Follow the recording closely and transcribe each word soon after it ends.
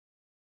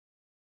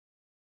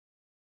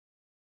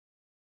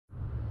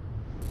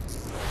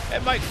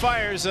And Mike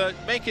Fiers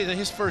making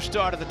his first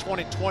start of the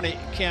 2020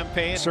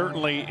 campaign.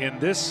 Certainly in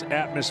this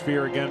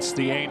atmosphere against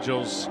the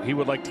Angels, he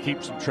would like to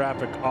keep some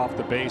traffic off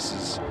the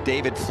bases.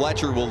 David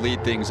Fletcher will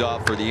lead things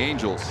off for the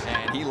Angels.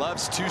 And he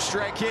loves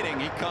two-strike hitting.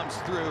 He comes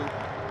through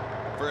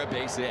for a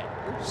base hit.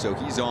 So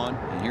he's on,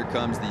 and here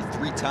comes the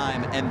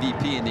three-time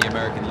MVP in the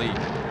American League.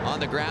 On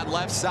the ground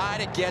left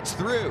side, it gets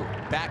through.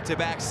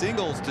 Back-to-back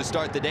singles to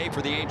start the day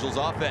for the Angels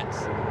offense.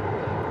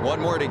 One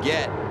more to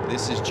get.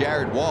 This is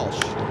Jared Walsh.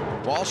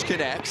 Walsh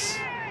connects.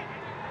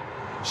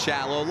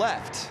 Shallow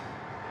left.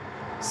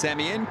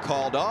 Semien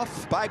called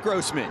off by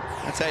Grossman.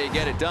 That's how you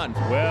get it done.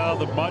 Well,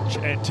 the much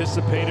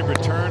anticipated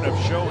return of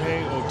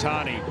Shohei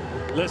Ohtani.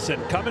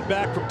 Listen, coming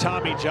back from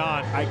Tommy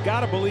John, I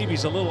gotta believe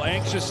he's a little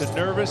anxious and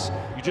nervous.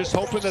 You're just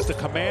hoping that the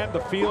command,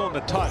 the feel, and the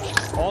touch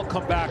all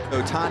come back.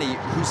 Ohtani,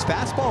 whose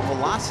fastball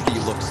velocity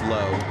looks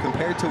low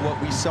compared to what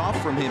we saw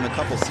from him a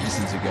couple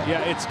seasons ago.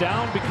 Yeah, it's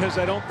down because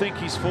I don't think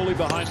he's fully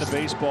behind the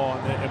baseball.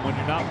 And when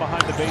you're not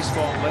behind the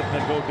baseball and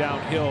letting it go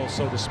downhill,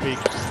 so to speak,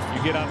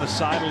 you get on the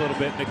side a little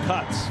bit and it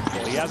cuts.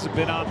 He hasn't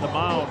been on the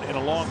mound in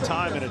a long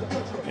time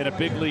in a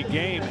big league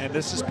game, and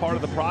this is part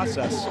of the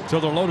process. So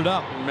they're loaded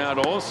up.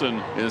 Matt Olson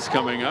is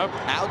coming up.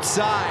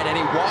 Outside, and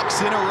he walks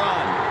in a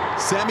run.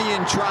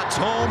 Semien trots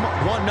home,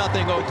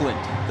 1-0 Oakland.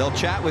 They'll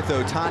chat with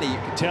Ohtani.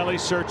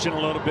 Telly's searching a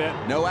little bit.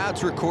 No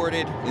outs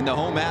recorded in the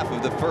home half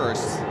of the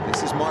first.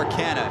 This is Mark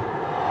Canha.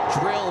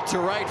 Drill to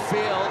right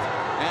field,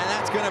 and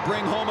that's going to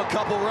bring home a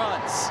couple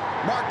runs.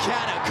 Mark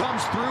Canha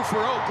comes through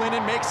for Oakland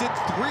and makes it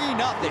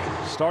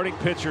 3-0. Starting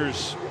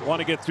pitchers want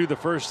to get through the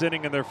first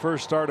inning in their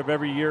first start of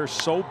every year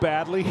so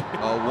badly.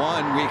 A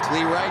 1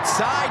 weekly right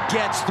side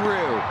gets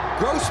through.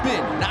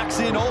 Grossman knocks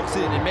in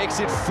Olson and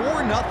makes it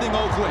 4-0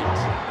 Oakland.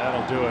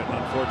 That'll do it,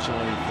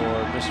 unfortunately, for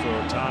Mr.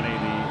 Ohtani.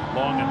 The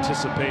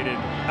long-anticipated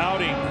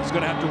outing is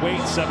going to have to wait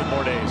 7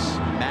 more days.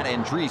 Matt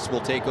Andriese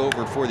will take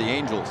over for the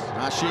Angels.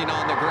 Nashin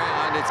on the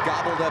ground. It's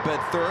gobbled up at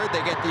third.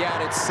 They get the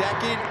out at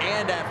second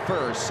and at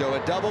first. So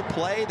a double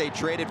play. They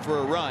traded for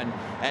a run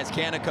as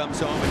Canha comes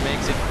home and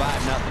makes it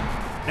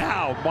 5-0.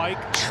 Now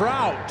Mike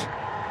Trout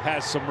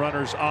has some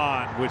runners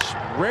on, which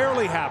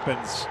rarely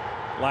happens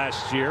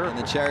last year. And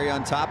the cherry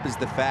on top is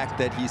the fact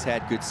that he's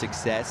had good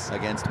success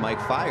against Mike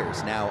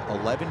Fiers. Now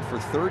 11 for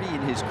 30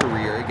 in his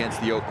career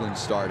against the Oakland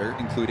starter,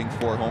 including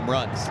 4 home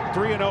runs.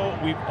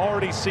 3-0. We've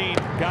already seen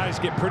guys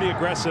get pretty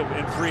aggressive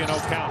in 3-0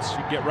 counts.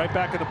 You get right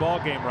back in the ball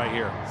game right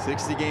here.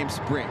 60-game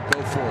sprint.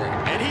 Go for it.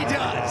 And he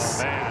does.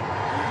 Oh, man.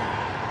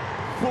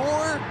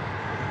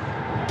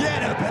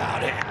 Forget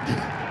about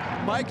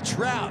it. Mike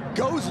Trout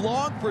goes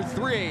long for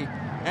 3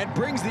 and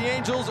brings the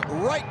Angels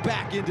right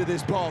back into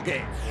this ball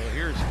game. Well,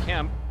 here's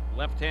Kemp,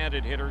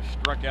 left-handed hitter,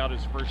 struck out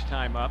his first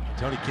time up.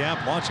 Tony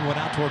Kemp launching one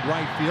out toward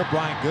right field.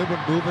 Brian Goodwin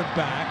moving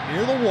back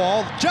near the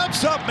wall.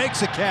 Jumps up,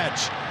 makes a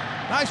catch.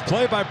 Nice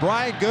play by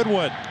Brian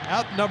Goodwin.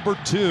 Out number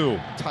 2.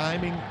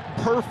 Timing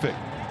perfect.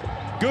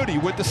 Goody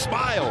with the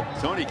smile.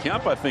 Tony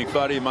Kemp, I think,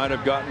 thought he might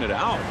have gotten it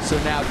out. So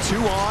now 2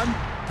 on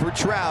for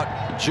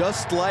Trout,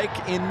 just like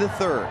in the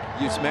third.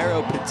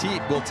 Yusmeiro Petit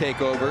will take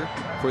over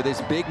for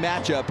this big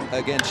matchup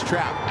against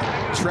Trout.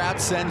 Trout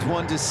sends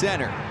one to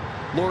center.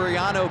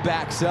 Laureano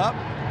backs up,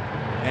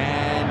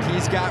 and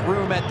he's got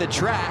room at the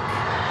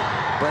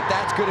track, but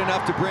that's good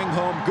enough to bring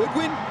home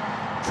Goodwin.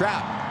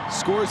 Trout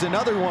scores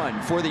another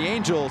one for the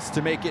Angels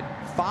to make it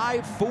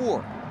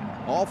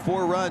 5-4. All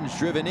 4 runs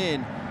driven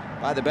in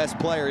by the best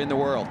player in the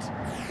world.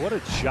 What a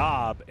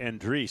job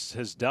Andriese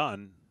has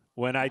done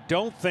when I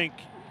don't think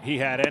he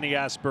had any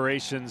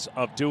aspirations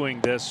of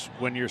doing this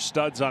when your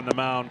stud's on the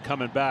mound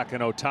coming back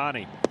in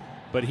Ohtani.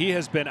 But he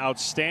has been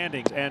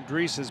outstanding.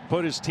 Andriese has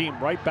put his team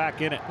right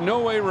back in it. No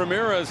way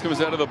Ramirez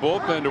comes out of the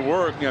bullpen to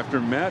work after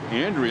Matt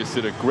Andriese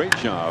did a great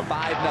job.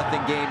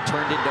 5-0 game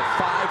turned into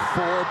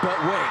 5-4, but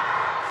wait.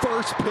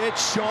 First pitch,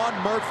 Sean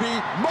Murphy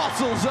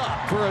muscles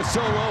up for a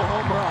solo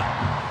home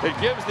run. It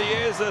gives the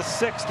A's a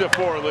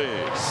 6-4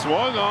 lead.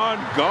 Swung on,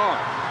 gone.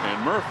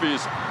 And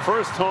Murphy's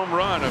first home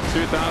run of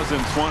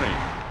 2020.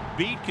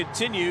 Beat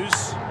continues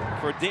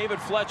for David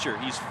Fletcher.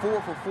 He's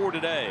 4 for 4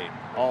 today.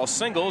 All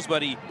singles,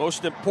 but he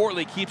most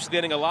importantly keeps the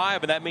inning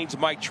alive, and that means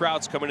Mike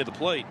Trout's coming to the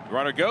plate.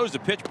 Runner goes, the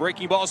pitch,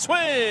 breaking ball,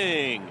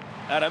 swing!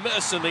 And a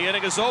miss, and the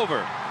inning is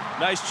over.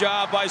 Nice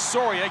job by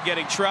Soria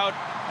getting Trout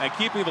and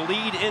keeping the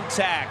lead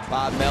intact.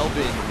 Bob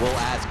Melvin will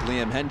ask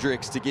Liam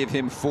Hendriks to give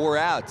him 4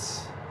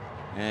 outs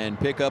and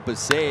pick up a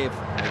save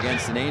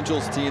against an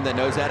Angels team that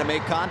knows how to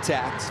make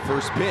contact.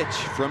 First pitch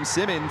from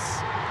Simmons.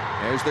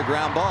 There's the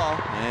ground ball,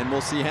 and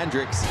we'll see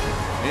Hendriks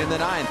in the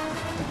 9th.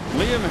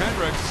 Liam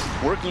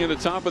Hendriks working at the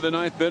top of the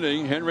 9th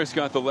inning. Hendriks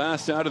got the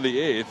last out of the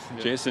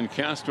 8th. Jason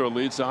Castro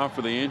leads off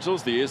for the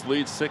Angels. The A's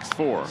lead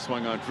 6-4.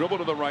 Swung on, dribble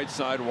to the right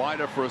side,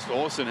 wide at first.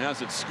 Olson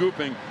has it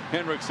scooping.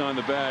 Hendriks on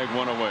the bag,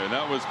 1 away.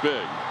 That was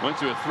big. Went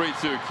to a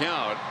 3-2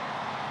 count.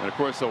 And of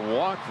course a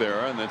walk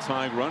there, and the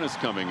tying run is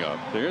coming up.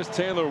 There's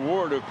Taylor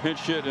Ward, who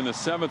pinch hit in the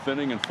 7th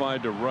inning and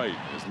flied to right.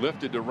 Is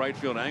lifted to right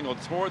field,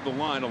 angled toward the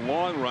line, a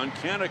long run.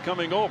 Canha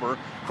coming over,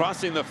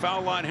 crossing the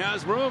foul line,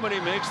 has room, and he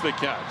makes the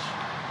catch.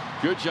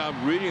 Good job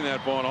reading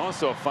that ball and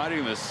also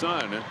fighting the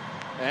sun,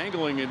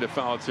 angling into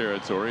foul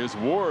territory as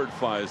Ward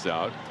flies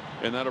out,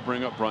 and that'll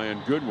bring up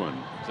Brian Goodwin.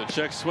 So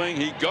check swing,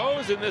 he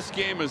goes, and this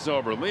game is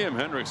over. Liam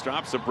Hendriks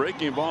drops a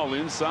breaking ball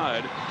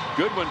inside.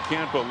 Goodwin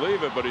can't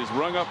believe it, but he's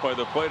rung up by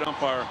the plate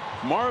umpire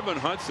Marvin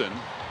Hudson,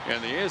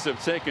 and the A's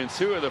have taken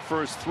 2 of the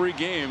first 3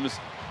 games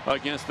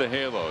against the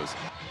Halos.